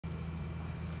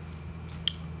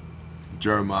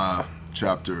Jeremiah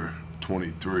chapter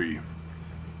 23.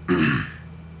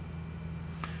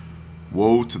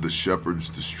 Woe to the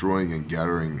shepherds destroying and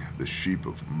gathering the sheep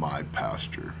of my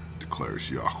pasture,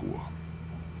 declares Yahweh.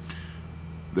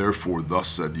 Therefore thus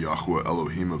said Yahweh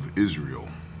Elohim of Israel,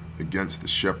 against the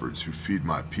shepherds who feed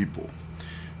my people,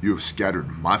 you have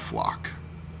scattered my flock,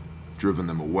 driven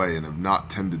them away, and have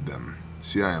not tended them.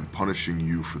 See, I am punishing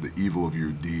you for the evil of your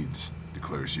deeds,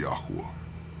 declares Yahweh.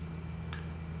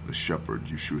 The shepherd,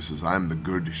 Yeshua says, I am the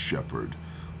good shepherd.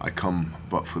 I come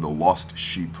but for the lost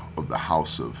sheep of the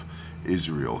house of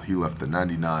Israel. He left the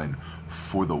 99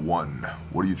 for the one.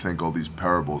 What do you think all these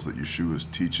parables that Yeshua is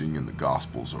teaching in the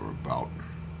Gospels are about?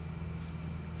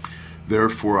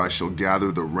 Therefore I shall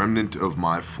gather the remnant of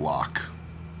my flock,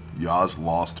 Yah's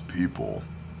lost people,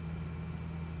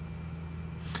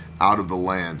 out of the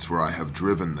lands where I have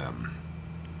driven them,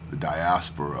 the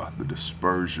diaspora, the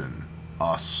dispersion,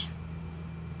 us,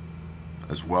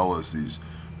 as well as these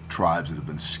tribes that have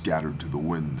been scattered to the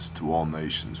winds, to all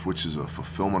nations, which is a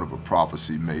fulfillment of a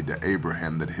prophecy made to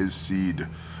Abraham that his seed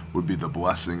would be the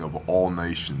blessing of all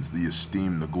nations, the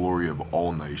esteem, the glory of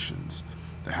all nations.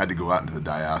 They had to go out into the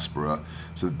diaspora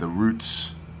so that the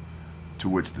roots to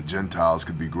which the Gentiles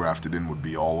could be grafted in would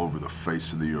be all over the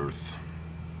face of the earth.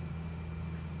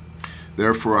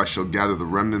 Therefore I shall gather the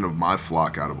remnant of my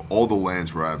flock out of all the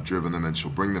lands where I have driven them, and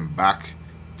shall bring them back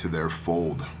to their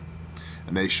fold.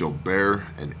 And they shall bear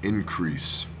and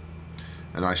increase,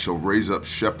 and I shall raise up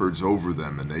shepherds over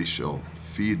them, and they shall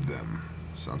feed them.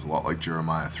 Sounds a lot like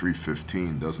Jeremiah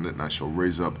 3:15, doesn't it? And I shall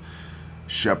raise up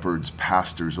shepherds,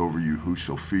 pastors over you, who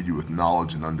shall feed you with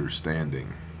knowledge and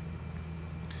understanding.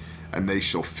 And they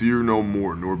shall fear no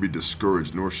more, nor be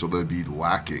discouraged, nor shall they be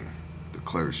lacking,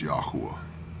 declares Yahweh.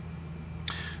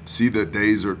 See, the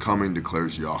days are coming,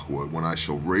 declares Yahweh, when I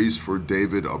shall raise for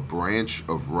David a branch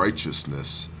of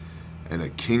righteousness, and a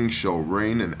king shall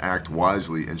reign and act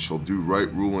wisely, and shall do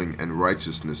right ruling and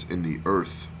righteousness in the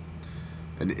earth.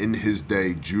 And in his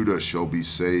day Judah shall be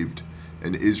saved,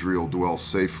 and Israel dwell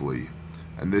safely.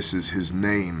 And this is his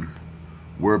name,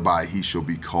 whereby he shall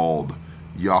be called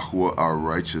Yahweh our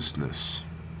righteousness.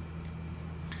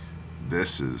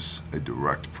 This is a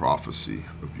direct prophecy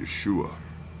of Yeshua.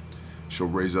 Shall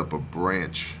raise up a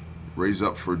branch, raise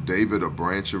up for David a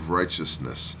branch of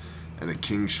righteousness, and a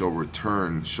king shall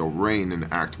reign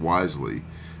and act wisely,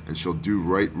 and shall do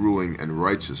right ruling and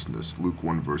righteousness. Luke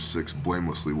 1 verse 6,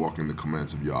 blamelessly walking the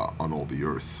commands of Yah on all the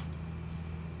earth.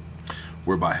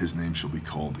 Whereby his name shall be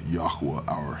called Yahweh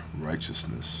our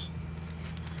righteousness.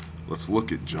 Let's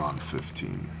look at John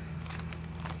 15.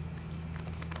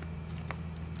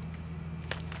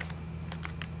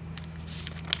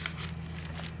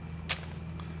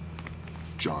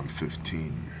 John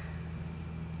 15.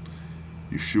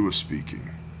 Yeshua speaking,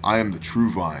 I am the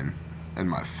true vine, and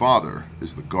my Father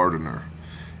is the gardener.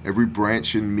 Every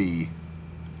branch in me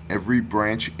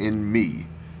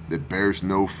that bears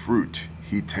no fruit,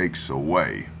 he takes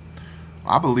away.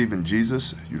 I believe in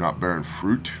Jesus. You're not bearing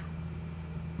fruit,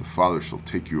 the Father shall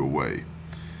take you away.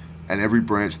 And every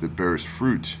branch that bears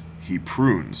fruit, he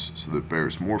prunes so that it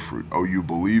bears more fruit. Oh, you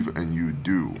believe and you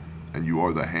do, and you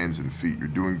are the hands and feet. You're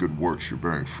doing good works, you're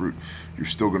bearing fruit. You're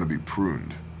still going to be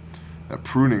pruned. That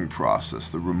pruning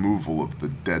process, the removal of the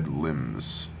dead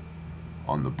limbs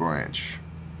on the branch,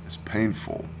 is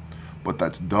painful, but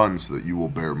that's done so that you will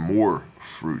bear more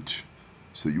fruit,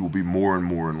 so that you will be more and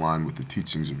more in line with the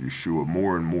teachings of Yeshua,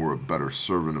 more and more a better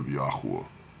servant of Yahweh.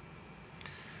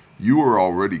 You are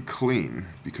already clean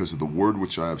because of the word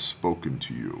which I have spoken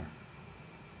to you.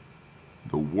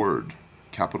 The word,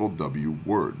 capital W,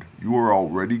 word. You are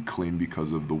already clean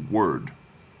because of the word,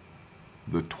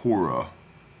 the Torah,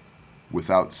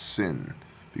 without sin,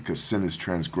 because sin is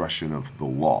transgression of the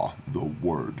law, the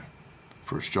word.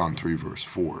 1 John 3 verse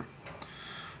 4.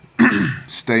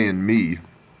 Stay in me,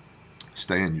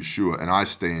 stay in Yeshua, and I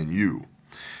stay in you.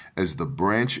 As the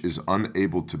branch is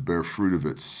unable to bear fruit of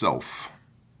itself,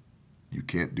 you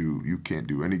can't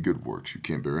do any good works, you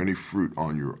can't bear any fruit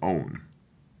on your own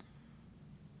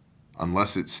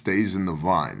unless it stays in the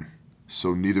vine,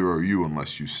 so neither are you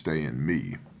unless you stay in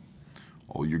me.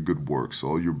 All your good works,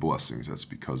 all your blessings, that's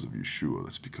because of Yeshua.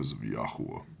 That's because of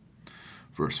Yahweh.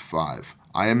 Verse 5,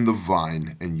 I am the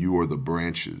vine, and you are the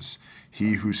branches.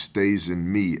 He who stays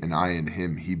in me, and I in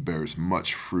him, he bears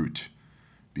much fruit,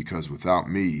 because without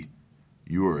me,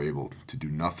 you are able to do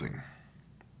nothing.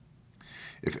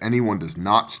 If anyone does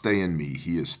not stay in me,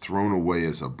 he is thrown away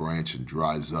as a branch and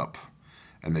dries up,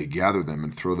 and they gather them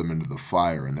and throw them into the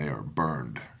fire, and they are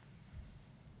burned.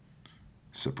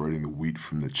 Separating the wheat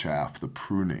from the chaff, the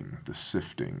pruning, the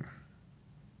sifting.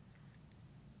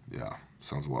 Yeah,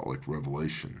 Sounds a lot like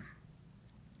Revelation.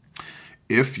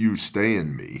 If you stay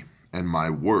in me, and my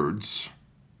words,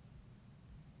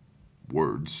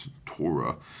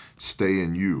 Torah, stay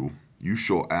in you, you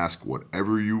shall ask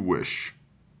whatever you wish.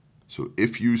 So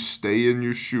if you stay in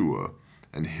Yeshua,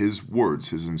 and his words,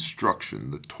 his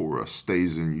instruction, the Torah,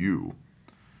 stays in you,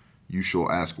 you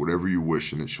shall ask whatever you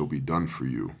wish, and it shall be done for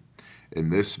you. In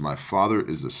this my Father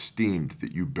is esteemed,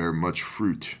 that you bear much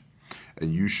fruit,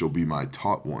 and you shall be my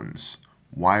taught ones.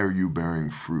 Why are you bearing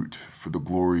fruit? For the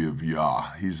glory of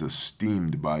Yah. He's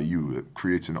esteemed by you. It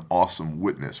creates an awesome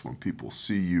witness when people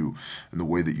see you and the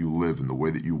way that you live and the way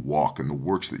that you walk and the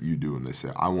works that you do, and they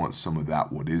say, I want some of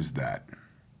that. What is that?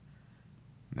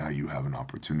 Now you have an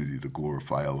opportunity to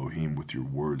glorify Elohim with your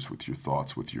words, with your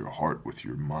thoughts, with your heart, with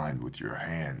your mind, with your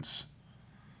hands.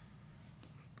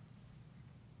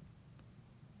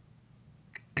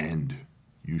 And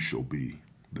you shall be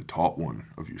the taught one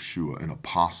of Yeshua, an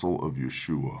apostle of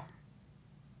Yeshua.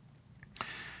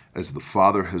 As the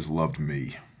Father has loved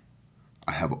me,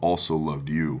 I have also loved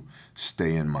you.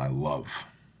 Stay in my love.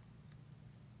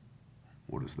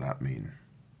 What does that mean?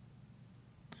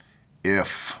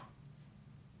 If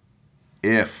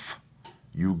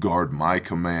you guard my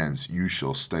commands, you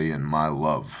shall stay in my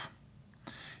love,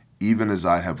 even as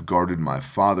I have guarded my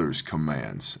Father's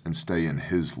commands and stay in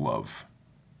his love.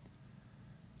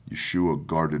 Yeshua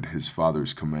guarded his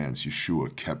Father's commands.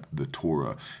 Yeshua kept the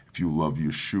Torah. If you love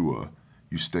Yeshua,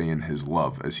 you stay in his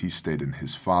love as he stayed in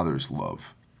his Father's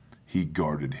love. He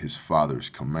guarded his Father's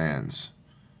commands.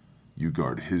 You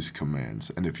guard his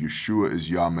commands. And if Yeshua is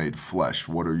Yah made flesh,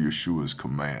 what are Yeshua's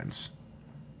commands?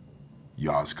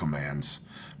 Yah's commands.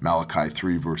 Malachi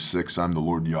 3 verse 6, I'm the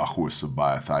Lord Yahweh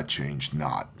Sabaoth, I change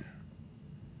not.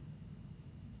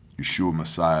 Yeshua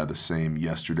Messiah, the same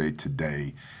yesterday,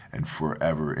 today, and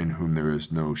forever, in whom there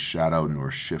is no shadow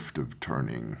nor shift of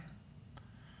turning.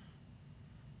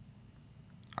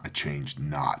 I changed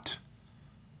not.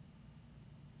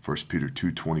 1 Peter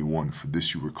 2:21, for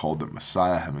this you were called, that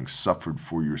Messiah, having suffered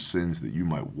for your sins, that you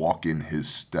might walk in his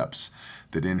steps,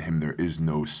 that in him there is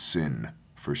no sin.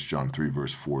 1 John 3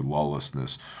 verse 4,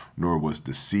 lawlessness, nor was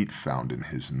deceit found in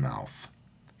his mouth.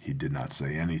 He did not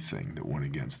say anything that went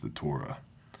against the Torah.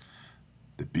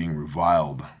 That being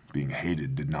reviled, being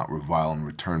hated, did not revile in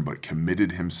return, but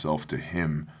committed himself to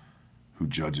him who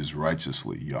judges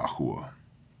righteously, Yahuwah,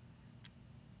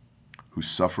 who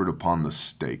suffered upon the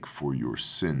stake for your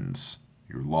sins,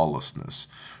 your lawlessness.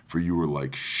 For you were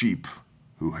like sheep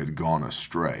who had gone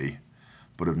astray,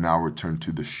 but have now returned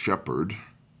to the shepherd,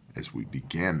 as we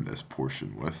began this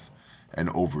portion with, an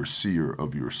overseer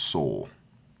of your soul.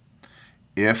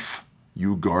 If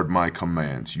you guard my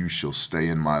commands, you shall stay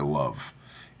in my love,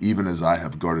 even as I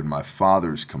have guarded my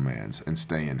Father's commands and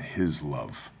stay in his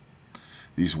love.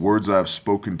 These words I have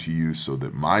spoken to you so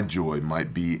that my joy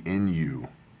might be in you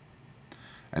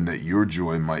and that your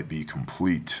joy might be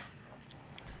complete.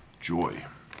 Joy.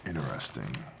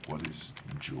 Interesting. What is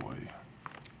joy?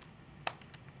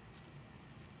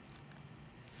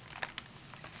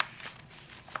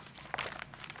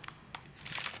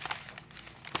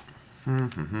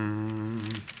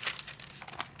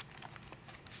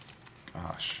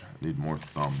 Gosh, I need more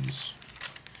thumbs.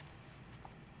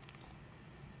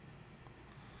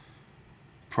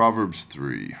 Proverbs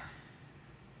 3.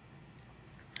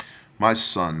 My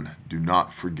son, do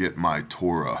not forget my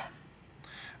Torah,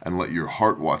 and let your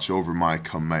heart watch over my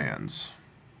commands.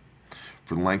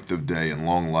 For length of day and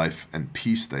long life and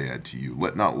peace they add to you.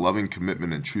 Let not loving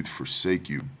commitment and truth forsake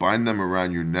you. Bind them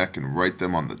around your neck and write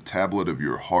them on the tablet of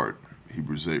your heart.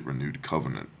 Hebrews 8, renewed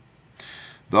covenant.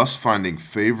 Thus finding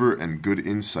favor and good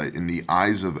insight in the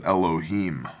eyes of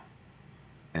Elohim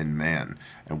and man,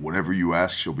 and whatever you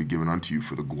ask shall be given unto you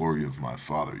for the glory of my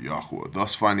Father, Yahuwah.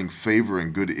 Thus finding favor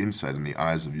and good insight in the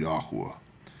eyes of Yahuwah.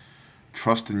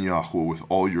 Trust in Yahuwah with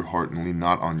all your heart and lean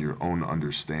not on your own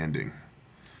understanding.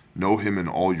 Know him in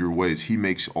all your ways. He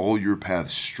makes all your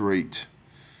paths straight.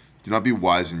 Do not be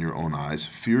wise in your own eyes.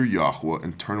 Fear Yahuwah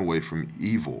and turn away from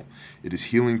evil. It is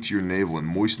healing to your navel and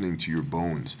moistening to your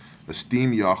bones.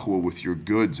 Esteem Yahuwah with your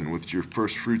goods and with your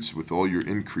first fruits with all your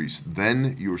increase.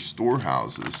 Then your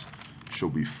storehouses shall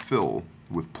be filled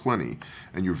with plenty,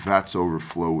 and your vats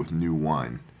overflow with new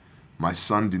wine. My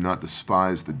son, do not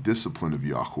despise the discipline of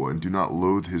Yahuwah, and do not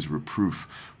loathe his reproof.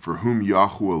 For whom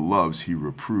Yahuwah loves, he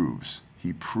reproves.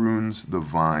 He prunes the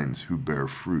vines who bear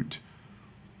fruit.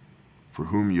 For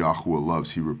whom Yahuwah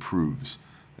loves, he reproves,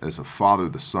 as a father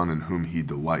the son in whom he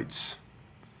delights.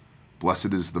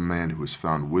 Blessed is the man who has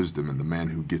found wisdom and the man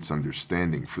who gets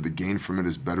understanding, for the gain from it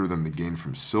is better than the gain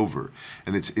from silver,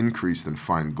 and its increase than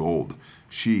fine gold.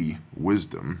 She,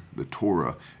 wisdom, the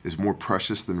Torah, is more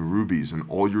precious than rubies, and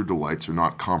all your delights are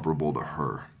not comparable to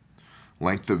her.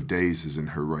 Length of days is in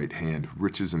her right hand,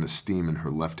 riches and esteem in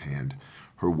her left hand.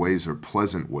 Her ways are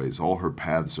pleasant ways, all her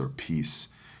paths are peace.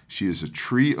 She is a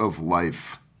tree of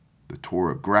life, the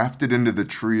Torah, grafted into the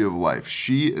tree of life.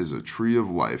 She is a tree of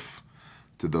life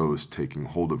to those taking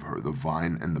hold of her, the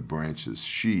vine and the branches.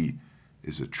 She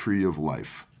is a tree of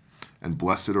life, and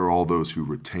blessed are all those who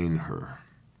retain her.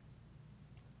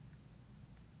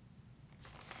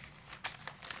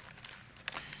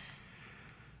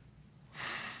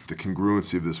 The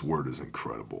congruency of this word is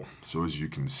incredible. So as you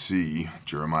can see,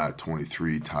 Jeremiah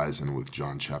 23 ties in with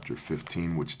John chapter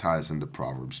 15, which ties into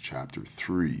Proverbs chapter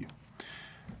 3.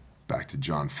 Back to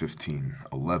John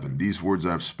 15:11. These words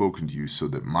I have spoken to you so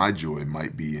that my joy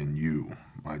might be in you.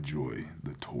 My joy,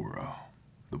 the Torah,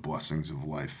 the blessings of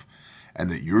life, and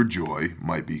that your joy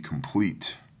might be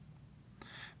complete.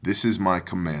 This is my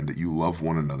command, that you love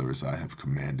one another as I have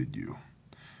commanded you.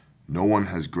 No one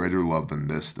has greater love than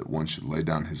this, that one should lay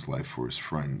down his life for his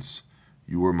friends.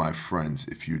 You are my friends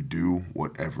if you do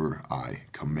whatever I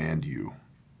command you.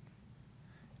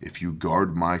 If you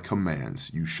guard my commands,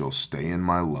 you shall stay in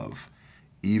my love,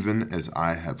 even as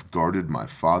I have guarded my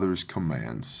Father's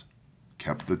commands,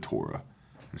 kept the Torah,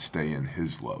 and stay in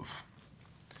his love.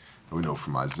 And we know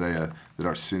from Isaiah that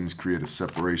our sins create a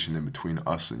separation in between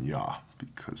us and Yah,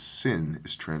 because sin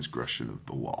is transgression of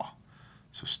the law.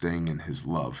 So staying in his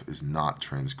love is not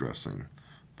transgressing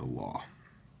the law.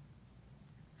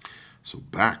 So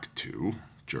back to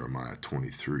Jeremiah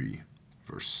 23,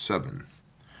 verse 7.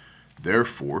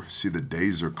 Therefore, see, the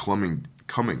days are coming,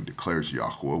 declares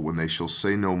Yahweh, when they shall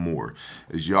say no more,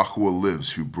 as Yahweh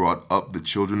lives, who brought up the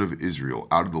children of Israel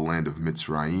out of the land of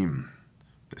Mitzrayim.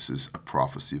 This is a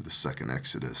prophecy of the second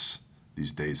Exodus,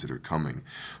 these days that are coming.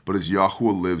 But as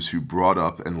Yahweh lives, who brought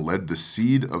up and led the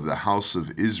seed of the house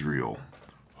of Israel.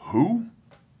 Who?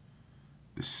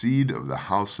 The seed of the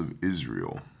house of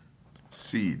Israel.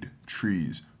 Seed,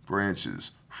 trees,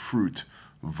 branches, fruit,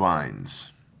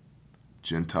 vines.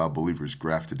 Gentile believers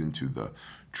grafted into the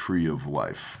tree of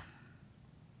life.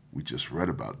 We just read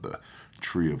about the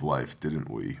tree of life, didn't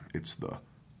we? It's the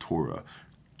Torah.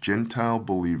 Gentile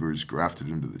believers grafted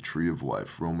into the tree of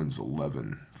life. Romans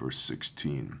 11, verse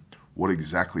 16. What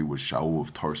exactly was Shaul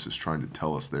of Tarsus trying to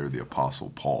tell us there, the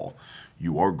Apostle Paul?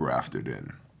 You are grafted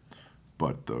in,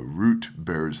 but the root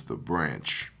bears the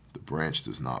branch. The branch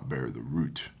does not bear the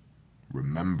root.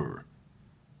 Remember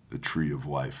the tree of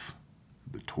life,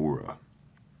 the Torah.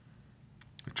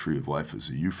 The tree of life is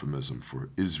a euphemism for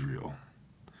Israel.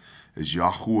 As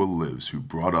Yahweh lives, who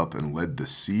brought up and led the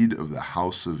seed of the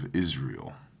house of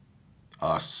Israel,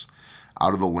 us,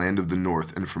 out of the land of the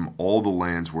north and from all the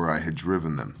lands where I had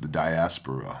driven them, the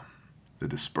diaspora, the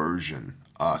dispersion,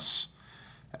 us,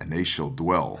 and they shall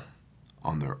dwell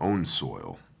on their own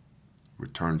soil,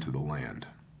 return to the land.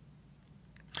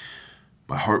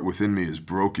 My heart within me is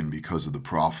broken because of the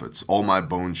prophets. All my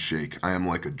bones shake. I am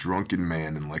like a drunken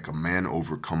man and like a man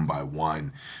overcome by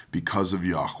wine because of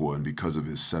Yahweh and because of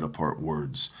his set-apart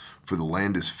words. For the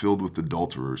land is filled with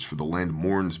adulterers, for the land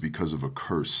mourns because of a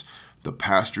curse. The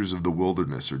pastures of the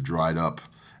wilderness are dried up,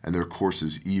 and their course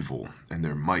is evil, and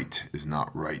their might is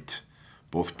not right.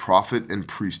 Both prophet and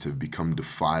priest have become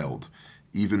defiled.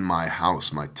 Even my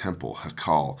house, my temple,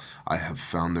 Hakal, I have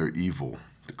found their evil,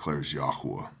 declares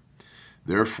Yahweh.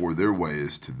 Therefore their way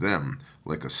is to them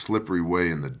like a slippery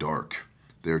way in the dark.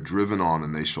 They are driven on,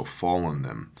 and they shall fall on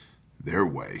them. Their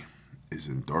way is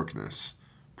in darkness.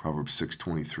 Proverbs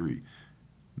 6:23.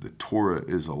 The Torah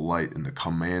is a light, and the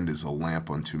command is a lamp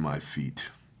unto my feet.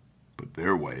 But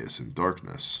their way is in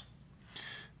darkness.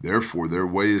 Therefore their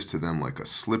way is to them like a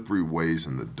slippery ways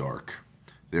in the dark.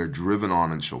 They are driven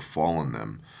on and shall fall on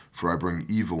them, for I bring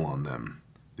evil on them.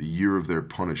 The year of their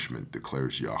punishment,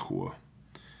 declares Yahweh.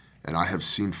 And I have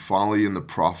seen folly in the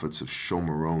prophets of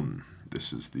Shomeron.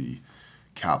 This is the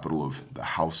capital of the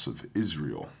house of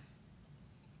Israel,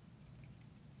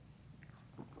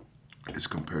 as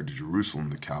compared to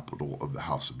Jerusalem, the capital of the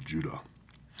house of Judah.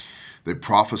 They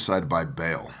prophesied by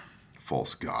Baal,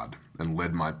 false god, and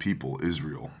led my people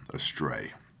Israel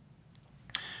astray.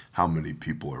 How many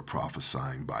people are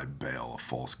prophesying by Baal, a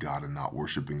false god, and not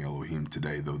worshiping Elohim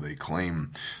today, though they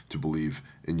claim to believe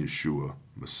in Yeshua,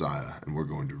 Messiah? And we're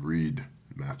going to read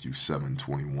Matthew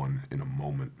 7:21 in a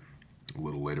moment, a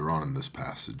little later on in this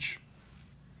passage.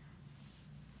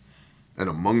 And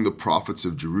among the prophets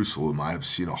of Jerusalem I have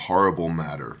seen a horrible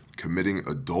matter, committing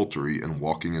adultery and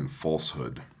walking in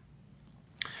falsehood.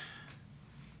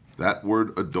 That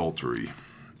word adultery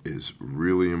is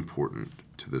really important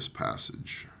to this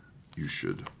passage. You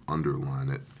should underline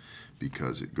it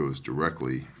because it goes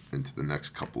directly into the next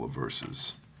couple of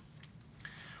verses.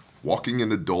 Walking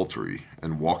in adultery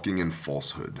and walking in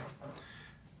falsehood.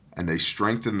 And they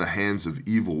strengthen the hands of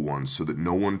evil ones so that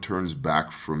no one turns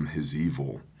back from his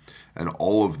evil. And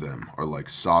all of them are like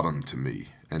Sodom to me,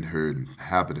 and her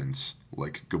inhabitants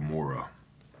like Gomorrah,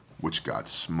 which got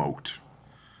smoked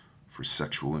for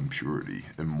sexual impurity,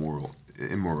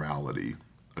 immorality,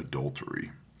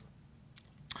 adultery.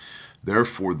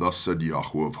 Therefore, thus said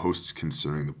Yahweh of hosts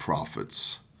concerning the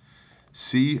prophets,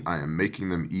 see, I am making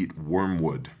them eat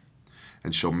wormwood,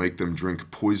 and shall make them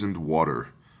drink poisoned water,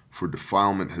 for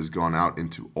defilement has gone out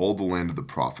into all the land of the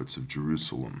prophets of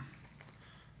Jerusalem.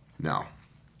 Now,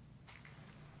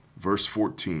 verse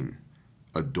 14,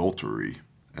 adultery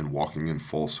and walking in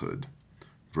falsehood.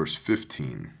 Verse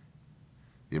 15,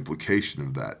 the implication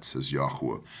of that, says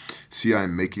Yahweh, see, I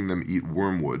am making them eat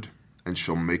wormwood, and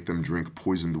shall make them drink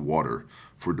poisoned water,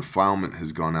 for defilement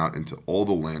has gone out into all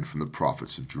the land from the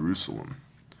prophets of Jerusalem.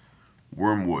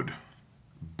 Wormwood,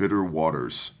 bitter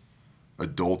waters,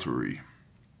 adultery.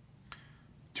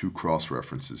 Two cross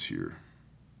references here.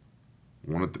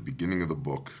 One at the beginning of the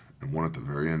book and one at the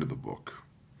very end of the book.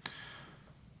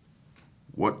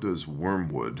 What does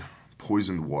wormwood,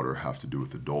 poisoned water, have to do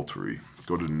with adultery?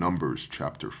 Go to Numbers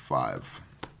chapter 5.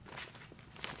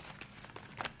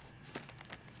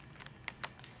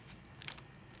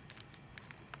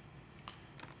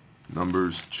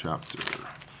 Numbers chapter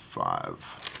 5.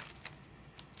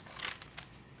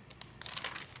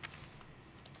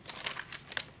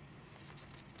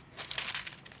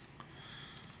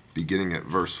 Beginning at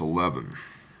verse 11.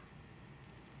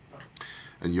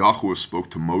 And Yahweh spoke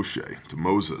to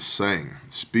Moses, saying,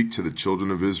 speak to the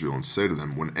children of Israel and say to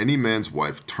them, when any man's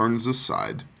wife turns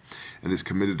aside and is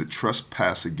committed a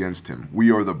trespass against him,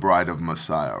 we are the bride of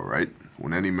Messiah, right?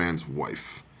 When any man's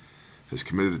wife has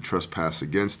committed a trespass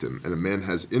against him, and a man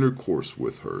has intercourse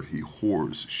with her,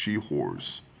 she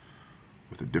whores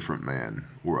with a different man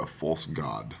or a false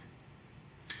god,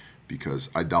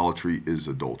 because idolatry is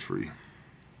adultery.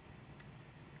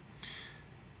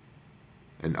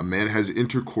 And a man has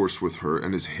intercourse with her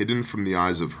and is hidden from the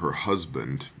eyes of her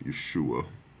husband, Yeshua,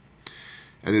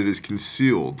 and it is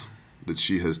concealed that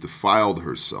she has defiled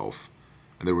herself,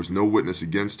 and there was no witness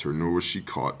against her, nor was she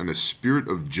caught, and a spirit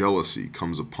of jealousy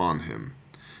comes upon him,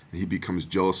 and he becomes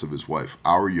jealous of his wife.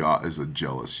 Our Yah is a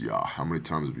jealous Yah. How many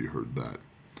times have you heard that?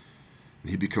 And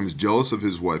he becomes jealous of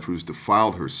his wife who has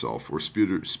defiled herself, or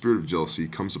spirit of jealousy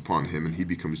comes upon him, and he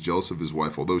becomes jealous of his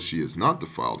wife, although she has not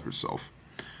defiled herself.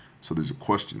 So there's a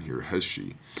question here, has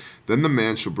she? Then the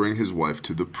man shall bring his wife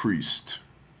to the priest,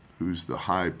 who's the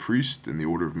high priest in the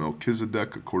order of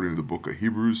Melchizedek, according to the book of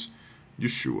Hebrews,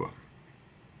 Yeshua.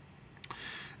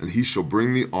 And he shall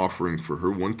bring the offering for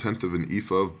her 1/10 of an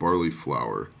ephah of barley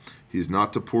flour. He is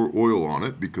not to pour oil on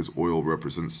it, because oil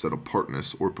represents set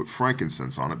apartness, or put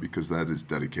frankincense on it, because that is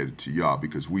dedicated to Yah,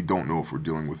 because we don't know if we're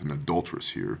dealing with an adulteress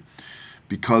here.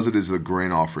 Because it is a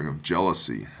grain offering of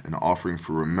jealousy, an offering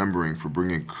for remembering, for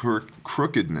bringing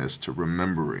crookedness to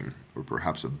remembering, or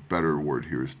perhaps a better word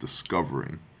here is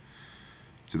discovering.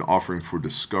 It's an offering for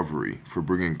discovery, for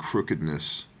bringing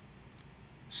crookedness,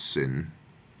 sin,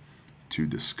 to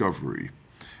discovery.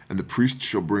 And the priest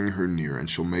shall bring her near, and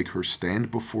shall make her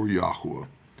stand before Yahweh.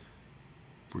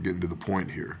 We're getting to the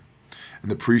point here.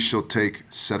 And the priest shall take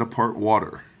set-apart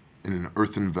water in an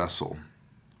earthen vessel,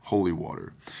 holy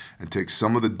water, and take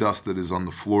some of the dust that is on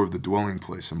the floor of the dwelling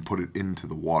place and put it into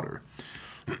the water.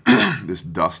 This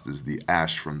dust is the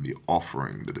ash from the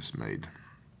offering that is made.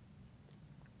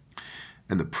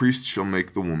 And the priest shall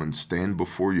make the woman stand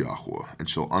before Yahweh, and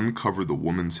shall uncover the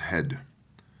woman's head.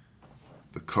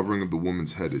 The covering of the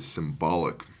woman's head is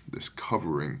symbolic, this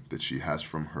covering that she has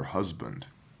from her husband.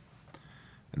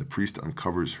 And the priest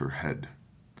uncovers her head,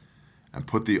 and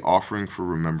put the offering for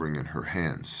remembering in her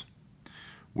hands,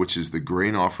 which is the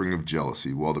grain offering of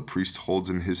jealousy, while the priest holds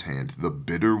in his hand the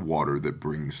bitter water that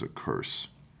brings a curse.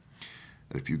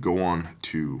 And if you go on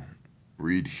to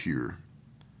read here,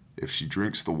 if she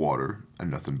drinks the water and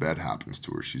nothing bad happens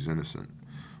to her, she's innocent.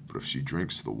 But if she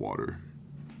drinks the water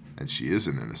and she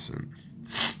isn't innocent,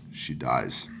 she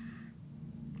dies.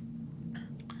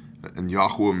 And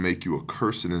Yahweh make you a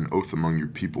curse and an oath among your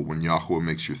people, when Yahweh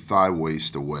makes your thigh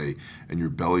waste away and your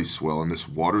belly swell, and this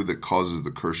water that causes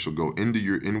the curse shall go into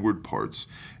your inward parts,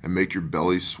 and make your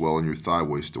belly swell and your thigh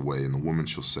waste away, and the woman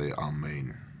shall say,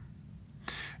 Amen.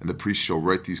 And the priest shall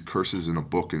write these curses in a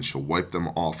book, and shall wipe them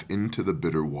off into the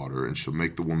bitter water, and shall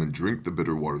make the woman drink the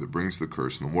bitter water that brings the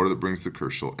curse, and the water that brings the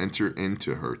curse shall enter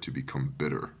into her to become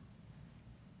bitter.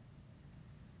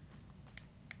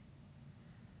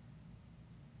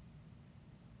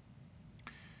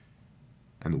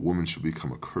 and the woman shall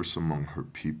become a curse among her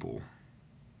people.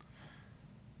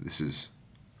 This is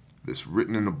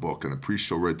written in a book, and the priest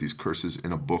shall write these curses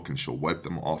in a book and shall wipe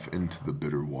them off into the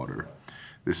bitter water.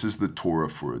 This is the Torah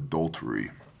for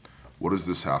adultery. What does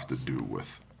this have to do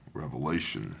with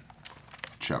Revelation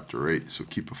chapter 8? So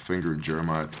keep a finger in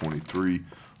Jeremiah 23,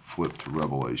 flip to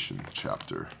Revelation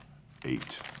chapter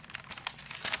 8.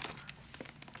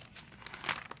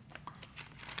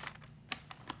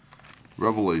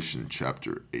 Revelation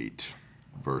chapter 8,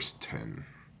 verse 10.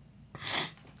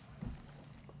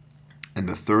 And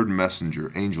the third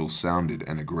messenger angel sounded,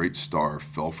 and a great star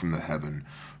fell from the heaven,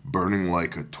 burning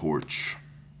like a torch.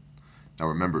 Now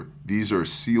remember, these are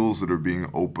seals that are being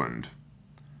opened.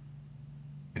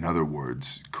 In other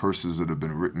words, curses that have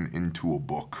been written into a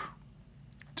book,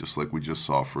 just like we just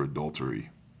saw for adultery.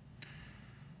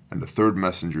 And the third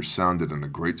messenger sounded, and a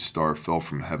great star fell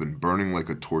from heaven, burning like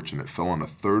a torch, and it fell on a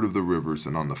third of the rivers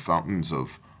and on the fountains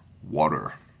of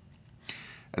water.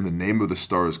 And the name of the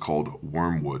star is called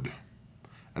Wormwood.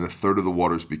 And a third of the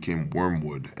waters became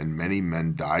wormwood, and many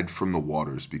men died from the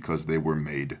waters because they were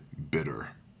made bitter,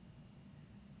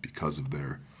 because of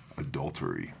their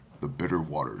adultery. The bitter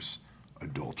waters,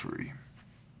 adultery.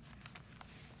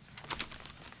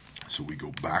 So we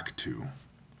go back to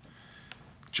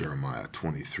Jeremiah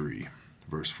 23,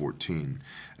 verse 14.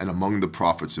 And among the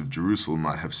prophets of Jerusalem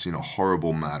I have seen a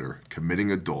horrible matter,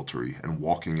 committing adultery and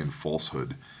walking in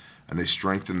falsehood. And they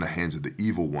strengthen the hands of the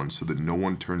evil one, so that no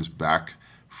one turns back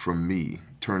from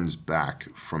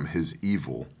his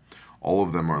evil. All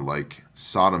of them are like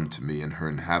Sodom to me, and her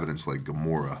inhabitants like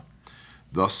Gomorrah.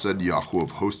 Thus said Yahweh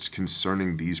of hosts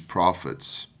concerning these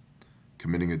prophets,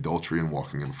 committing adultery and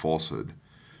walking in falsehood.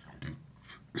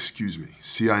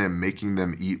 See, I am making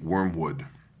them eat wormwood,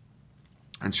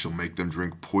 and shall make them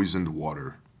drink poisoned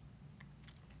water.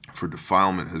 For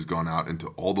defilement has gone out into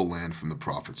all the land from the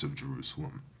prophets of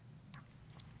Jerusalem.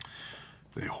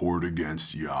 They whored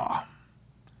against Yah.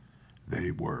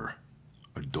 They were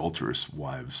adulterous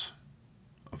wives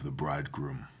of the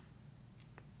bridegroom.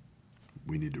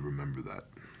 We need to remember that.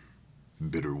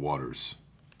 Bitter waters.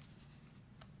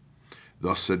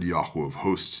 Thus said Yahweh of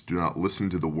hosts, do not listen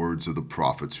to the words of the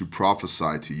prophets who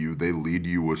prophesy to you. They lead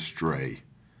you astray.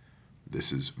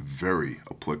 This is very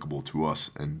applicable to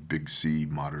us and Big C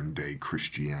modern day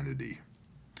Christianity.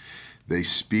 They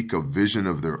speak a vision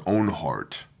of their own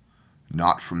heart,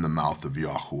 not from the mouth of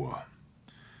Yahweh.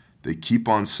 They keep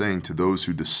on saying to those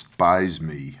who despise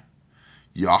me,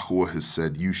 Yahweh has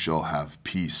said, you shall have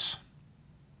peace.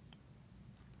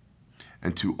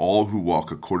 And to all who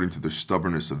walk according to the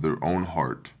stubbornness of their own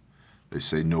heart, they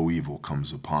say, no evil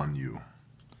comes upon you.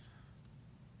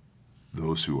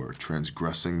 Those who are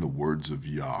transgressing the words of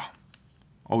Yah.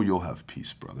 Oh, you'll have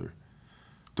peace, brother.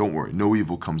 Don't worry, no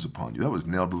evil comes upon you. That was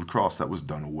nailed to the cross. That was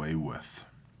done away with.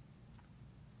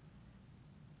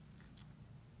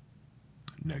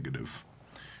 Negative.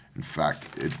 In fact,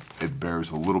 it bears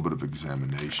a little bit of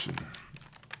examination.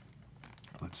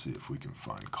 Let's see if we can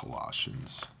find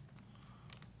Colossians.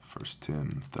 1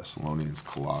 Tim, Thessalonians,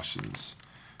 Colossians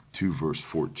 2, verse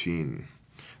 14.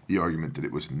 The argument that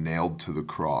it was nailed to the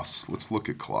cross. Let's look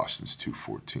at Colossians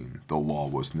 2:14. The law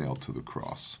was nailed to the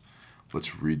cross.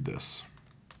 Let's read this.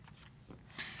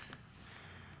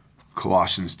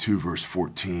 Colossians 2, verse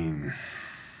 14.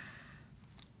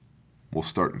 We'll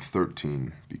start in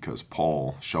 13 because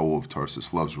Paul, Shaul of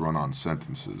Tarsus, loves run-on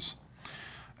sentences.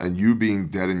 And you being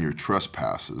dead in your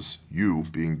trespasses, your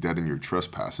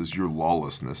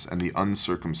lawlessness, and the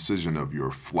uncircumcision of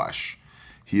your flesh,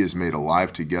 he is made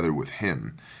alive together with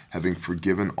him, having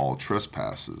forgiven all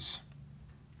trespasses.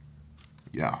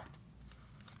 Yeah.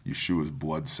 Yeshua's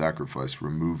blood sacrifice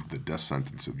removed the death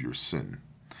sentence of your sin,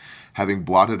 having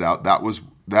blotted out that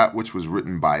which was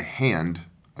written by hand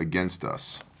against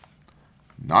us.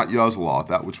 Not Yah's law,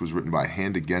 that which was written by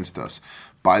hand against us,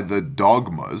 by the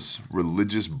dogmas,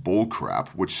 religious bullcrap,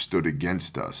 which stood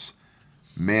against us.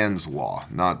 Man's law,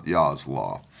 not Yah's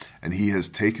law. And he has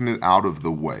taken it out of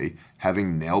the way,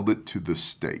 having nailed it to the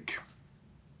stake.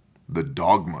 The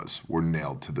dogmas were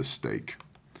nailed to the stake.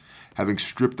 Having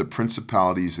stripped the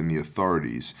principalities and the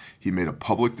authorities, he made a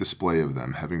public display of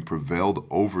them, having prevailed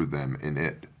over them in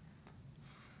it.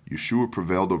 Yeshua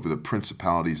prevailed over the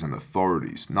principalities and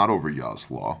authorities, not over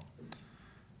Yah's law.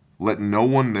 Let no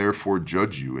one therefore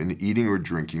judge you in eating or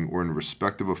drinking, or in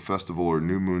respect of a festival or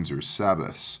new moons or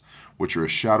Sabbaths, which are a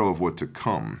shadow of what to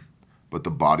come, but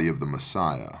the body of the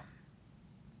Messiah.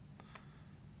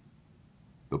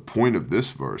 The point of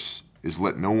this verse is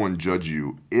let no one judge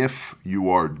you if you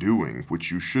are doing, which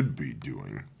you should be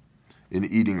doing, in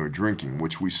eating or drinking,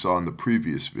 which we saw in the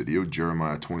previous video,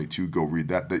 Jeremiah 22, go read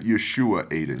that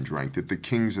Yeshua ate and drank, that the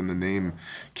kings in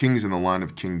the line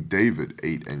of King David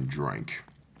ate and drank.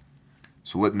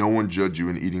 So let no one judge you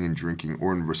in eating and drinking,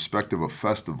 or in respect of a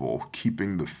festival,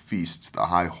 keeping the feasts, the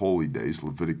high holy days,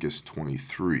 Leviticus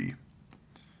 23,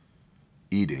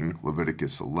 eating,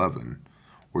 Leviticus 11,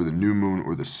 or the new moon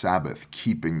or the Sabbath,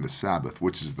 keeping the Sabbath,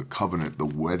 which is the covenant, the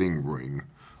wedding ring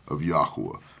of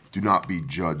Yahweh. Do not be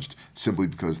judged simply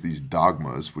because these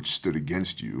dogmas which stood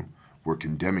against you were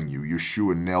condemning you.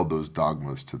 Yeshua nailed those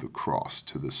dogmas to the cross,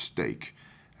 to the stake.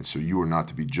 And so you are not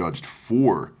to be judged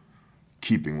for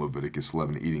keeping Leviticus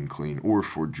 11, eating clean, or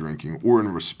for drinking, or in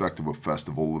respect of a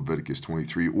festival, Leviticus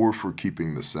 23, or for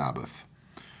keeping the Sabbath.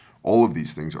 All of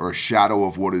these things are a shadow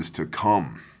of what is to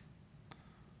come.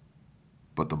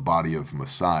 But the body of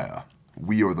Messiah,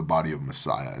 we are the body of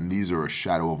Messiah, and these are a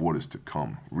shadow of what is to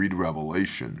come. Read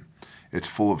Revelation. It's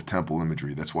full of temple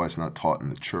imagery. That's why it's not taught in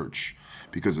the church.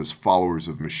 Because as followers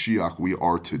of Mashiach, we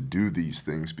are to do these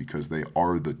things because they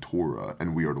are the Torah,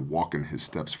 and we are to walk in his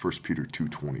steps, 1 Peter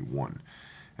 2:21.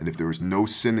 And if there is no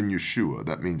sin in Yeshua,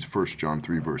 that means 1 John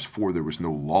 3 verse 4, there was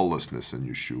no lawlessness in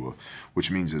Yeshua, which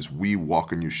means as we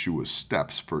walk in Yeshua's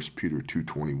steps, 1 Peter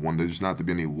 2:21, there's not to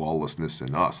be any lawlessness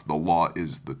in us. The law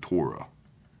is the Torah.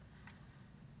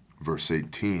 Verse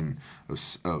 18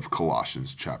 of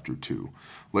Colossians chapter 2.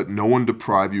 Let no one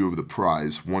deprive you of the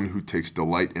prize, one who takes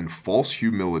delight in false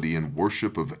humility and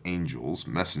worship of angels,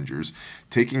 messengers,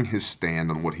 taking his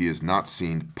stand on what he has not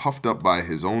seen, puffed up by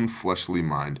his own fleshly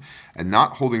mind, and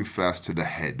not holding fast to the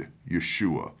head,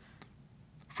 Yeshua,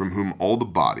 from whom all the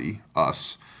body,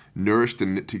 us, nourished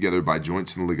and knit together by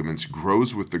joints and ligaments,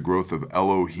 grows with the growth of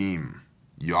Elohim,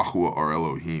 Yahweh our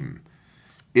Elohim.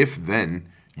 If then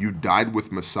you died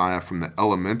with Messiah from the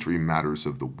elementary matters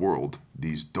of the world,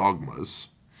 these dogmas,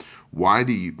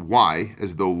 why,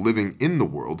 as though living in the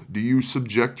world, do you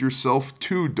subject yourself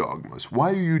to dogmas?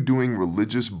 Why are you doing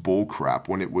religious bullcrap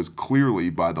when it was clearly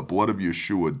by the blood of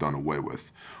Yeshua done away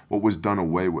with? What was done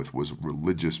away with was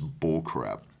religious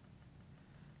bullcrap,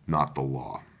 not the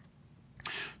law.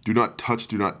 Do not touch,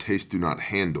 do not taste, do not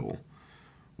handle,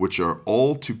 which are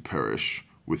all to perish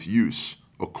with use,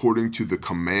 according to the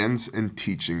commands and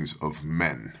teachings of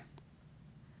men.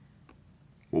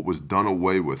 What was done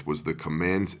away with was the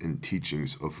commands and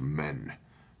teachings of men,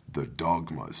 the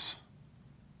dogmas,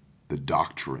 the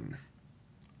doctrine,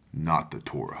 not the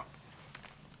Torah.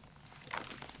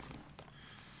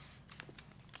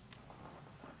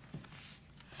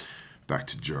 Back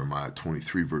to Jeremiah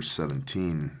 23, verse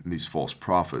 17, these false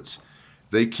prophets,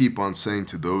 they keep on saying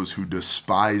to those who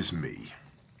despise me,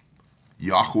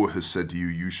 Yahweh has said to you,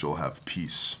 you shall have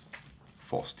peace.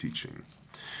 False teaching.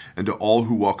 And to all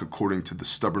who walk according to the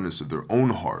stubbornness of their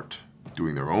own heart,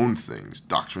 doing their own things,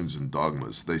 doctrines and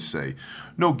dogmas, they say,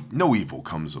 no evil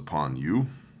comes upon you.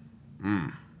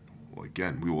 Well,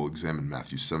 again, we will examine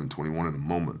Matthew 7:21 in a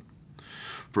moment.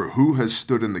 For who has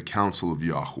stood in the counsel of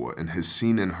Yahweh and has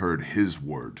seen and heard his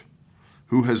word?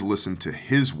 Who has listened to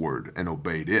his word and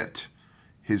obeyed it?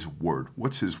 His word.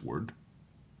 What's his word?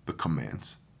 The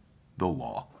commands, the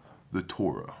law, the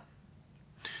Torah.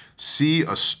 See,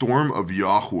 a storm of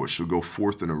Yahweh shall go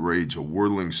forth in a rage, a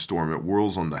whirling storm. It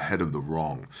whirls on the head of the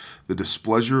wrong. The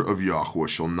displeasure of Yahweh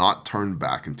shall not turn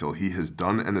back until he has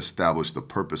done and established the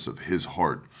purpose of his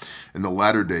heart. In the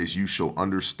latter days you shall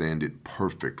understand it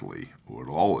perfectly.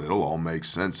 It'll all make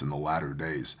sense in the latter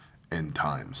days, end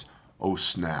times. Oh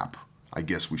snap. I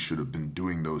guess we should have been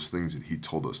doing those things that he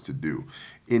told us to do.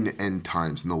 In end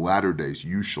times, in the latter days,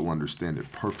 you shall understand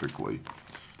it perfectly.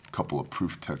 A couple of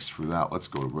proof texts for that. Let's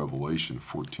go to Revelation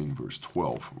 14, verse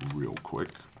 12, real quick.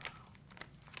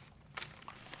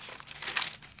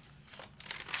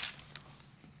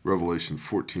 Revelation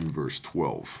 14, verse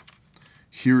 12.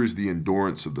 Here is the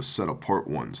endurance of the set-apart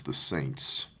ones, the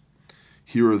saints.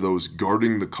 Here are those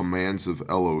guarding the commands of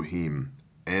Elohim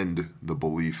and the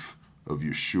belief of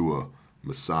Yeshua,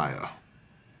 Messiah.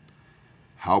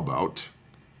 How about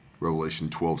Revelation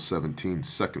 12:17,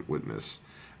 second witness?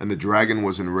 And the dragon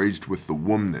was enraged with the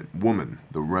woman,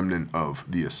 the remnant of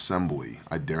the assembly.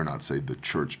 I dare not say the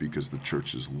church because the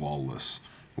church is lawless.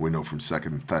 We know from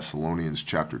 2 Thessalonians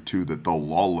chapter 2 that the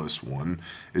lawless one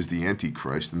is the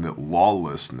Antichrist, and that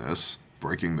lawlessness,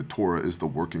 breaking the Torah, is the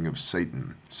working of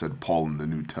Satan, said Paul in the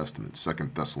New Testament,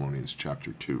 2 Thessalonians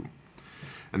chapter 2.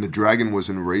 And the dragon was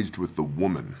enraged with the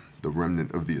woman, the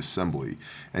remnant of the assembly,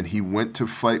 and he went to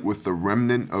fight with the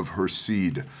remnant of her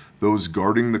seed, those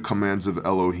guarding the commands of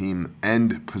Elohim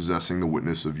and possessing the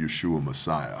witness of Yeshua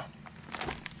Messiah.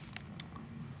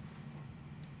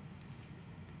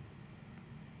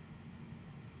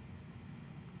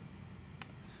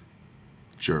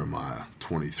 Jeremiah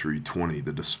 23:20,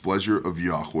 the displeasure of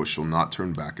Yahweh shall not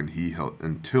turn back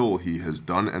until he has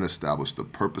done and established the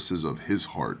purposes of his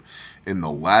heart. In the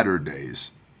latter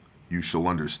days you shall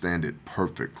understand it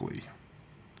perfectly.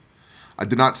 I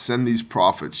did not send these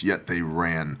prophets, yet they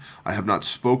ran. I have not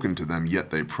spoken to them,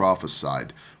 yet they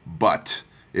prophesied. But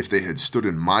if they had stood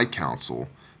in my counsel,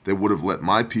 they would have let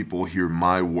my people hear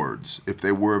my words. If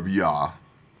they were of Yah,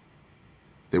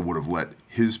 they would have let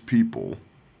his people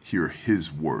hear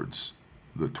his words,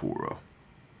 the Torah.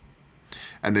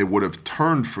 And they would have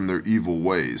turned from their evil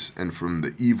ways and from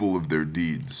the evil of their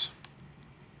deeds.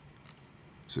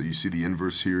 So you see the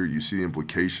inverse here, you see the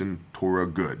implication. Torah,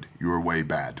 good. Your way,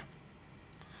 bad.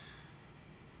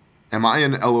 Am I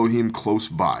an Elohim close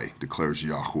by, declares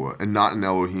Yahweh, and not an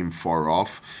Elohim far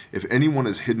off? If anyone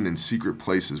is hidden in secret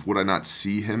places, would I not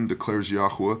see him, declares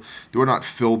Yahweh? Do I not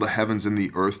fill the heavens and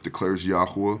the earth, declares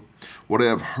Yahweh? What I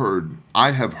have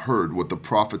heard what the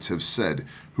prophets have said,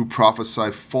 who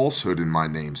prophesy falsehood in my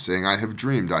name, saying, I have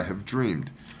dreamed, I have dreamed.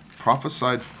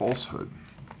 Prophesied falsehood.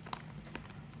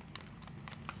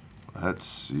 Let's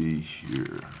see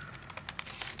here.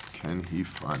 Can he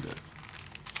find it?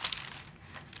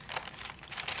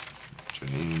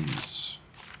 James,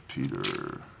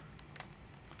 Peter,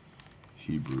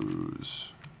 Hebrews,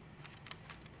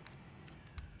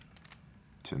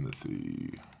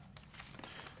 Timothy,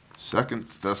 2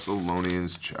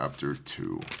 Thessalonians chapter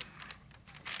 2.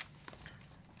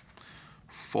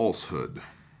 Falsehood.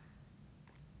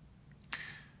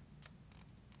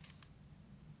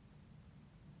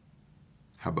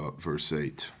 How about verse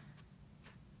 8?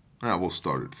 We'll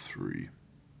start at 3.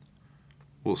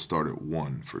 We'll start at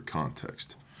 1 for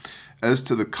context. As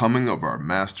to the coming of our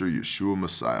Master Yeshua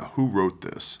Messiah, who wrote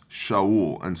this?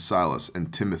 Shaul and Silas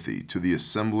and Timothy, to the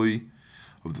assembly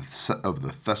of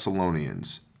the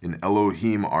Thessalonians, in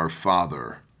Elohim our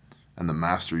Father, and the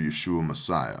Master Yeshua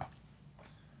Messiah.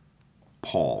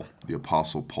 Paul, the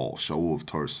Apostle Paul, Shaul of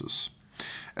Tarsus.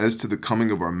 As to the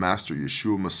coming of our Master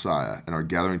Yeshua Messiah and our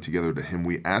gathering together to him,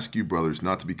 we ask you, brothers,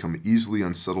 not to become easily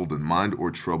unsettled in mind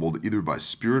or troubled, either by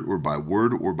spirit or by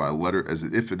word or by letter, as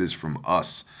if it is from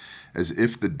us, as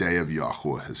if the day of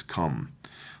Yahweh has come.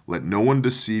 Let no one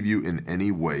deceive you in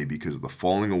any way, because the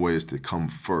falling away is to come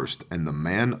first, and the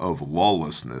man of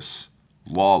lawlessness,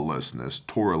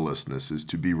 Torahlessness, is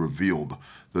to be revealed,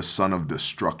 the son of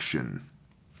destruction.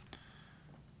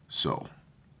 So,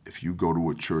 if you go to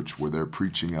a church where they're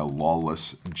preaching a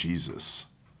lawless Jesus,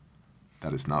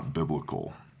 that is not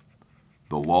biblical.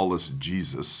 The lawless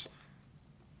Jesus,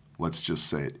 let's just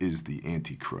say it, is the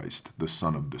Antichrist, the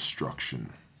son of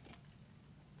destruction.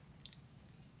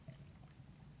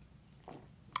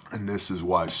 And this is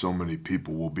why so many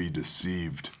people will be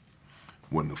deceived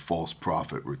when the false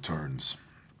prophet returns.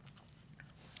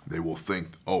 They will think,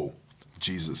 oh,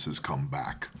 Jesus has come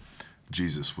back.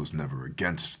 Jesus was never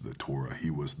against the Torah. He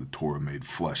was the Torah made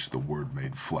flesh, the Word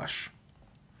made flesh.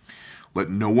 Let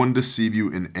no one deceive you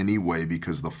in any way,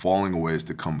 because the falling away is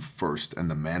to come first, and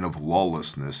the man of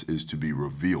lawlessness is to be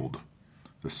revealed,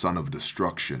 the son of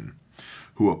destruction,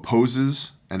 who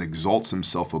opposes and exalts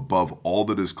himself above all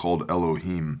that is called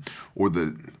Elohim, or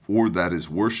that is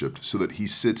worshipped, so that he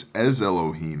sits as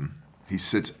Elohim, he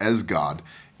sits as God,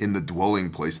 in the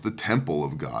dwelling place, the temple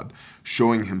of God,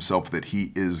 showing himself that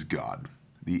he is God,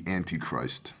 the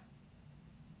Antichrist,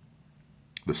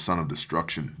 the son of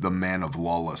destruction, the man of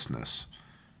lawlessness.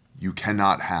 You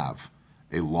cannot have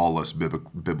a lawless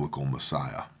biblical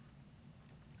Messiah.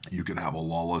 You can have a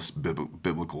lawless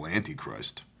biblical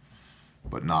Antichrist,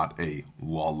 but not a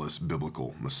lawless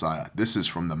biblical Messiah. This is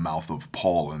from the mouth of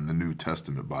Paul in the New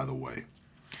Testament, by the way.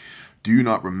 Do you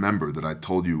not remember that I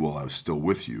told you while I was still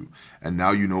with you, and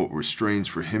now you know what restrains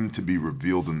for him to be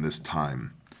revealed in this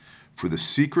time? For the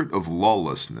secret of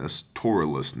lawlessness,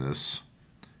 Torahlessness,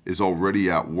 is already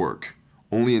at work,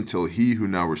 only until he who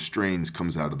now restrains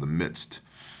comes out of the midst.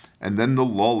 And then the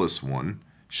lawless one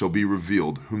shall be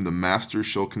revealed, whom the master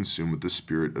shall consume with the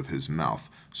spirit of his mouth.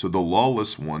 So the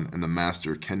lawless one and the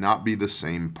master cannot be the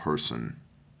same person.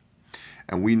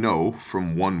 And we know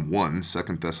from 1:1,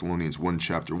 2 Thessalonians 1,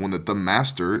 chapter 1, that the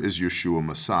master is Yeshua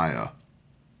Messiah.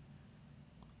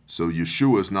 So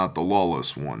Yeshua is not the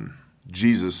lawless one.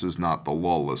 Jesus is not the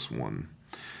lawless one.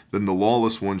 Then the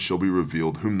lawless one shall be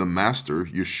revealed, whom the master,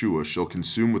 Yeshua, shall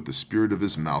consume with the spirit of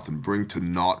his mouth and bring to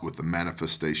naught with the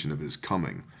manifestation of his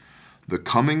coming. The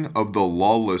coming of the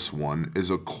lawless one is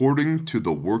according to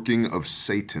the working of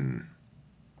Satan.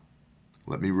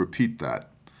 Let me repeat that.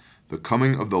 The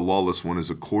coming of the lawless one is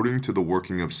according to the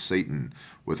working of Satan,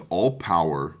 with all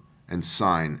power and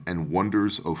sign and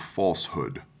wonders of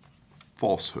falsehood.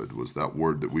 falsehood was that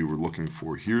word that we were looking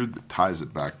for here that ties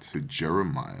it back to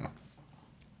Jeremiah.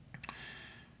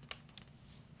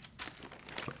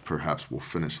 Perhaps we'll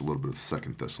finish a little bit of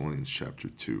 2 Thessalonians chapter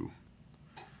 2.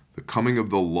 The coming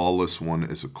of the lawless one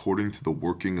is according to the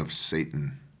working of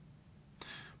Satan,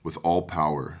 with all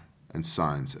power and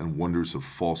signs and wonders of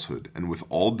falsehood, and with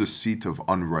all deceit of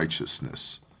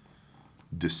unrighteousness.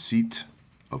 Deceit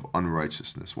of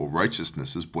unrighteousness. Well,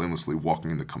 righteousness is blamelessly walking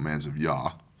in the commands of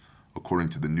Yah, according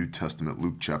to the New Testament,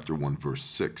 Luke chapter 1, verse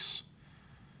 6.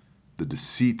 The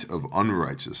deceit of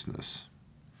unrighteousness,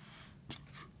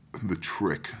 the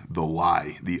trick, the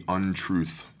lie, the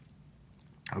untruth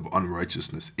of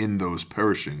unrighteousness in those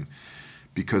perishing,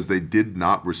 because they did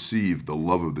not receive the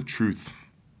love of the truth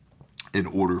in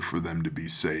order for them to be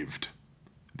saved.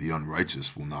 The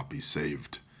unrighteous will not be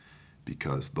saved,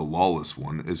 because the lawless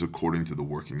one is according to the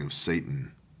working of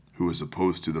Satan, who is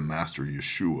opposed to the master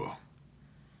Yeshua.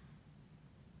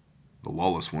 The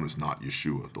lawless one is not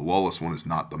Yeshua. The lawless one is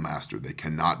not the master. They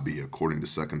cannot be, according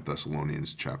to 2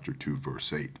 Thessalonians chapter 2,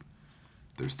 verse 8.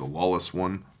 There's the lawless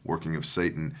one, working of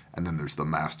Satan, and then there's the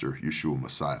master, Yeshua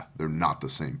Messiah. They're not the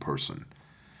same person.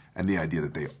 And the idea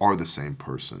that they are the same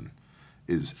person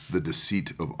is the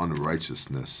deceit of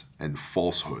unrighteousness and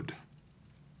falsehood,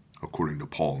 according to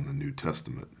Paul in the New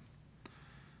Testament.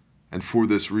 And for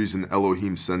this reason,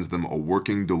 Elohim sends them a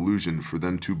working delusion for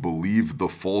them to believe the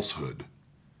falsehood,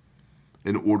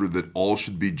 in order that all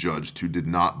should be judged who did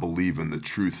not believe in the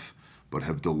truth, but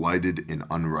have delighted in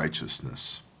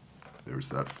unrighteousness. There's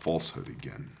that falsehood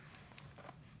again.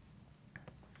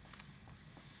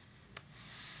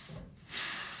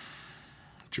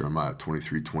 Jeremiah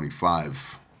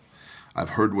 23:25. I've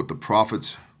heard what the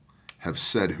prophets have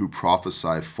said who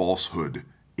prophesy falsehood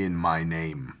in my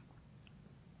name.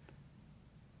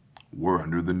 We're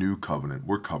under the new covenant.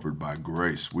 We're covered by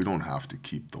grace. We don't have to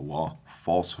keep the law.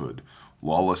 Falsehood.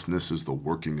 Lawlessness is the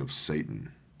working of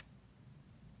Satan.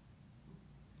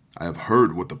 I have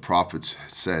heard what the prophets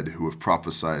said who have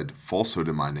prophesied falsehood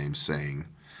in my name, saying,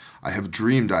 I have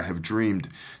dreamed,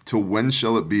 till when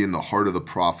shall it be in the heart of the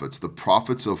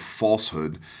prophets of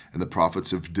falsehood and the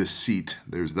prophets of deceit,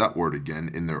 there's that word again,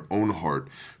 in their own heart,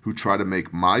 who try to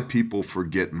make my people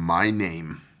forget my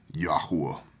name,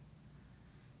 Yahweh,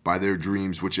 by their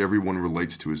dreams which everyone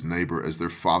relates to his neighbor, as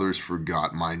their fathers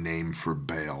forgot my name for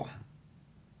Baal.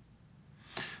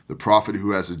 The prophet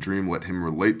who has a dream, let him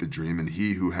relate the dream, and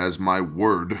he who has my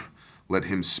word, let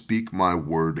him speak my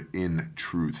word in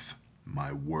truth.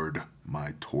 My word,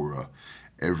 my Torah.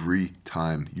 Every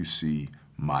time you see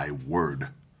my word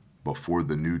before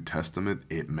the New Testament,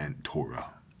 it meant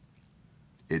Torah.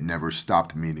 It never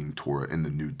stopped meaning Torah in the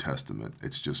New Testament.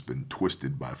 It's just been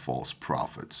twisted by false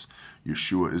prophets.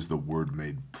 Yeshua is the word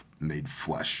made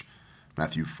flesh.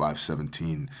 Matthew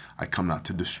 5:17, I come not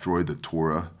to destroy the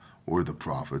Torah or the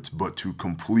prophets, but to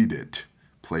complete it.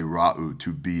 Plera'u,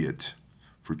 to be it.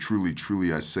 For truly,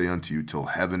 truly I say unto you, till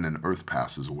heaven and earth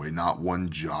passes away, not one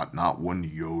jot, not one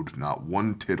yod, not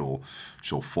one tittle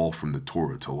shall fall from the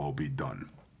Torah till all be done.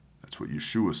 That's what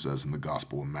Yeshua says in the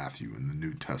Gospel of Matthew in the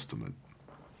New Testament.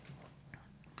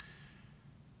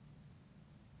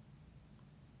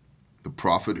 The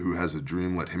prophet who has a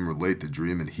dream, let him relate the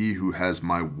dream, and he who has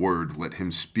my word, let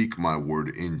him speak my word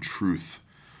in truth.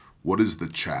 What is the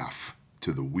chaff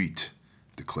to the wheat,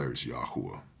 declares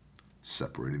Yahweh,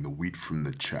 separating the wheat from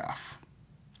the chaff,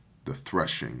 the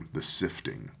threshing, the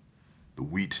sifting, the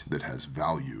wheat that has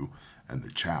value and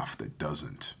the chaff that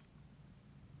doesn't.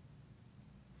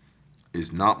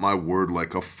 Is not my word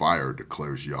like a fire,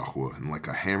 declares Yahweh, and like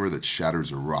a hammer that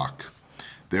shatters a rock?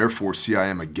 Therefore, see, I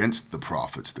am against the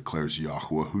prophets, declares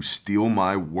Yahweh, who steal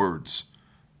my words,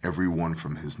 every one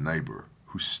from his neighbor,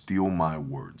 who steal my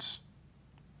words.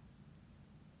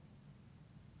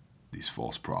 These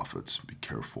false prophets, be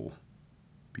careful.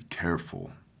 Be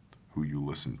careful who you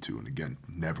listen to. And again,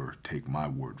 never take my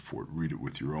word for it. Read it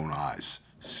with your own eyes.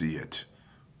 See it.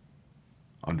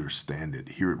 Understand it.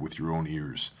 Hear it with your own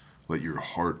ears. Let your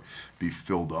heart be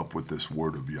filled up with this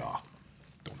word of Yah.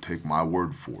 Don't take my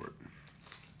word for it.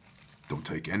 Don't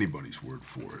take anybody's word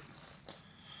for it.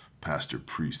 Pastor,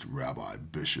 priest, rabbi,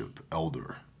 bishop,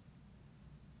 elder,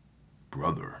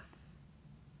 brother,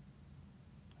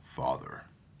 father.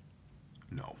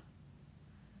 No.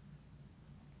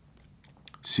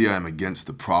 See, I am against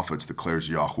the prophets, declares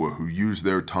Yahweh, who use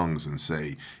their tongues and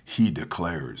say, he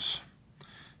declares.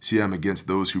 See, I am against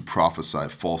those who prophesy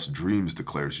false dreams,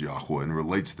 declares Yahweh, and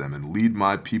relates them, and lead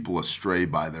my people astray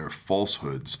by their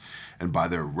falsehoods and by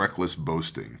their reckless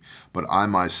boasting. But I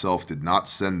myself did not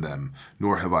send them,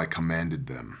 nor have I commanded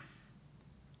them.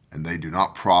 And they do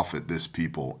not profit this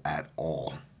people at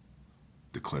all.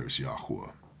 declares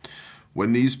Yahweh.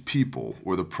 When these people,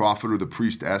 or the prophet or the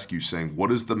priest, ask you, saying,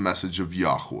 what is the message of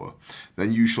Yahweh?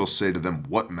 Then you shall say to them,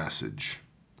 what message?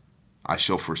 I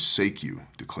shall forsake you,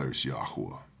 declares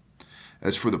Yahweh.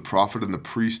 As for the prophet and the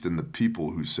priest and the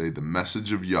people who say the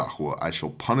message of Yahweh, I shall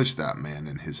punish that man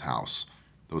and his house,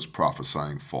 those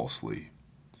prophesying falsely.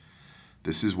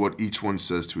 This is what each one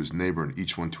says to his neighbor and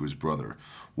each one to his brother.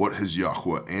 What has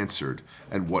Yahweh answered,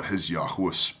 and what has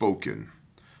Yahweh spoken?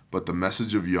 But the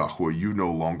message of Yahweh you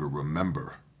no longer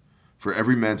remember. For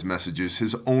every man's message is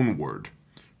his own word.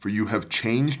 For you have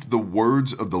changed the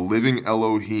words of the living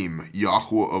Elohim,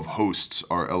 Yahweh of hosts,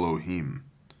 our Elohim.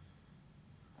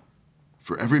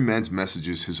 For every man's message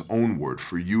is his own word,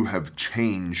 for you have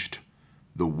changed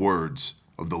the words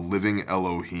of the living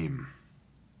Elohim.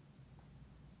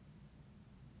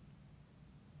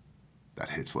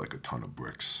 That hits like a ton of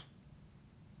bricks.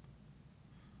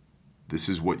 This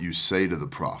is what you say to the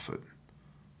prophet.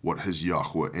 What has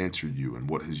Yahweh answered you, and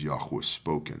what has Yahweh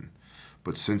spoken?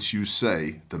 But since you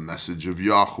say the message of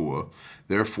Yahweh,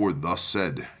 therefore thus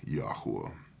said Yahweh.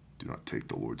 Do not take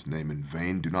the Lord's name in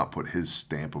vain. Do not put his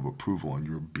stamp of approval on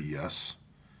your BS.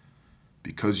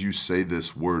 Because you say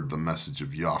this word, the message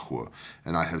of Yahweh,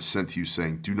 and I have sent to you,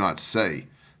 saying, do not say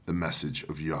the message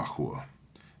of Yahweh.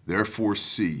 Therefore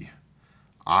see,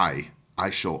 I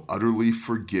shall utterly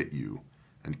forget you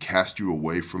and cast you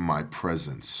away from my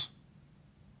presence,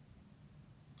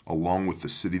 along with the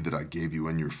city that I gave you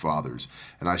and your fathers,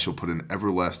 and I shall put an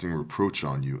everlasting reproach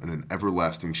on you and an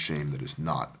everlasting shame that is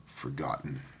not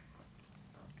forgotten.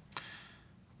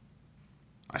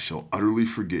 I shall utterly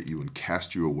forget you and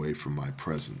cast you away from my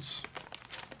presence.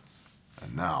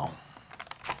 And now,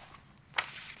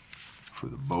 for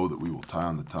the bow that we will tie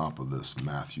on the top of this,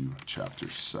 Matthew chapter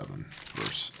 7,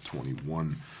 verse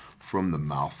 21, from the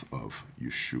mouth of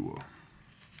Yeshua.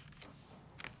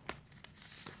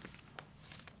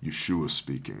 Yeshua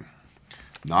speaking.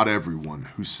 Not everyone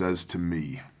who says to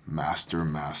me, Master,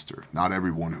 Master, not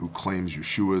everyone who claims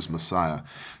Yeshua as Messiah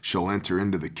shall enter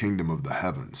into the kingdom of the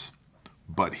heavens,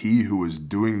 but he who is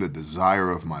doing the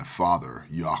desire of my Father,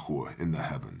 Yahweh, in the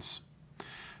heavens.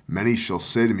 Many shall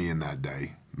say to me in that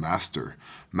day, Master,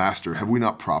 Master, have we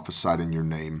not prophesied in your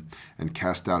name, and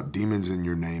cast out demons in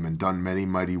your name, and done many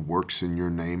mighty works in your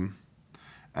name?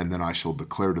 And then I shall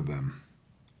declare to them,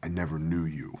 I never knew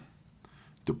you.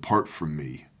 Depart from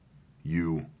me,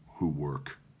 you who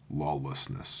work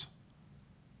lawlessness.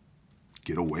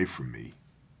 Get away from me,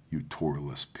 you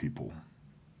Torahless people,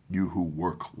 you who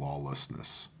work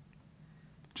lawlessness.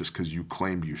 Just because you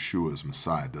claimed Yeshua as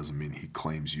Messiah doesn't mean he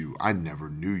claims you. I never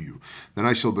knew you. Then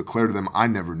I shall declare to them, I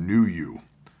never knew you.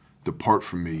 Depart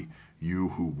from me, you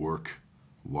who work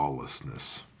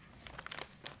lawlessness.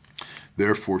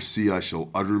 Therefore, see, I shall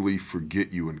utterly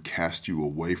forget you and cast you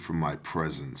away from my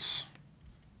presence.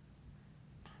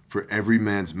 For every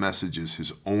man's message is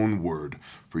his own word,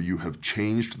 for you have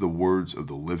changed the words of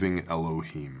the living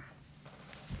Elohim.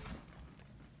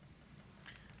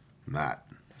 And that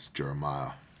is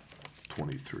Jeremiah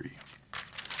 23.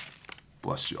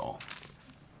 Bless y'all.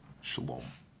 Shalom.